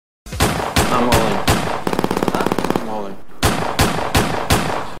I'm all in. I'm all in.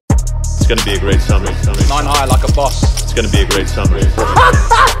 It's gonna be a great summer. 9 high like a boss. It's gonna be a great summer.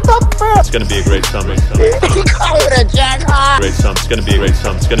 It's gonna be a great summer. Call it a jackpot. Great summer. It's gonna be a great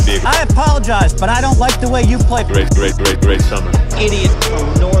summer. It's gonna be a I apologize, but I don't like the way you play. great summer. Idiot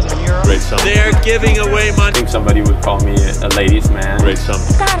from Northern Europe. Great summer. They're giving away money. I think somebody would call me a ladies' man. Great summer.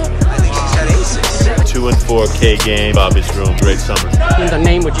 Got it. I think she's got aces. 2 and 4K game. Bobby's room. Great summer. In the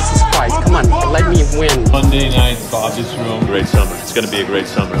name of Jesus Christ, come on, let me win. Monday night, Bobby's room. Great summer. It's gonna be a great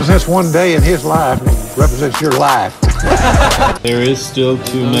summer. Represents one day in his life, represents your life. There is still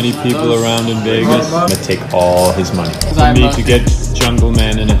too many people around in Vegas. I'm gonna take all his money. For me to get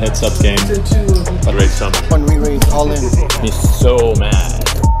Jungleman in a heads-up game. Great summer. When we raise all in. He's so mad.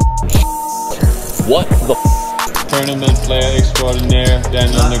 What the Tournament player extraordinaire,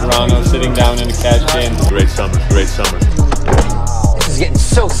 Daniel Negreanu, sitting down in a cash game. Great summer. Great summer. This is getting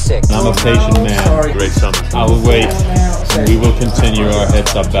so sick. I'm a patient man. Great summer. I will wait, and we will continue our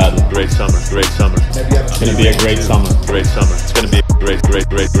heads-up battle. Great summer. Great summer. It's gonna be a great summer. Great summer. It's gonna be a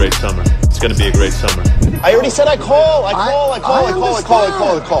great summer. It's gonna be a great summer. I already said I call. I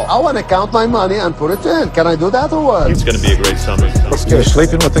call. I want to count my money and put it in. Can I do that or what? It's gonna be a great summer. You're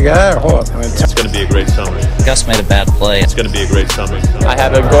sleeping with the guy or what? It's gonna be a great summer. Gus made a bad play. It's gonna be a great summer. I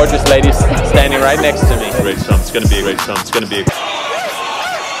have a gorgeous lady standing right next to me. Great summer. It's gonna be a great summer. It's gonna be a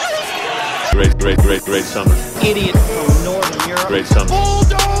great summer. Idiot from Northern Europe. Great summer.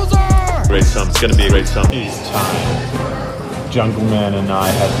 Bulldozer! Great summer. It's gonna be a great summer. It's time. Jungleman and I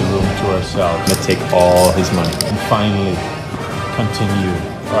have the room to ourselves. Let's take all his money and finally continue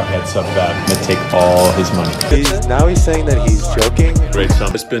our heads-up battle. Let's take all his money. Now he's saying that he's joking. Great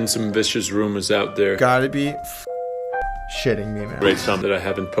summer. There's been some vicious rumors out there Gotta be shitting me, man. Great summer. that I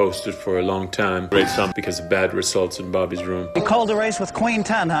haven't posted for a long time. Great summer. Because of bad results in Bobby's room. You called a race with Queen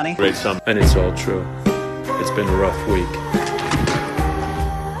 10, honey. Great summer. And it's all true. It's been a rough week.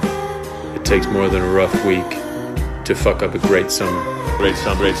 It takes more than a rough week to fuck up a great summer. Great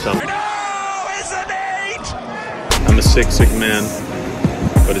summer. Great summer. No, it's an 8! I'm a sick man,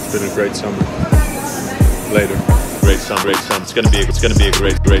 but it's been a great summer. Later. Great summer. Great summer. It's gonna be a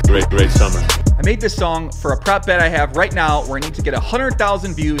great summer. I made this song for a prep bet I have right now where I need to get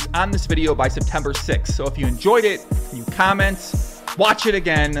 100,000 views on this video by September 6th. So if you enjoyed it, you comment, watch it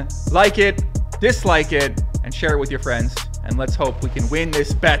again, like it, dislike it, and share it with your friends. And let's hope we can win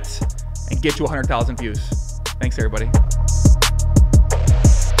this bet and get you 100,000 views. Thanks, everybody.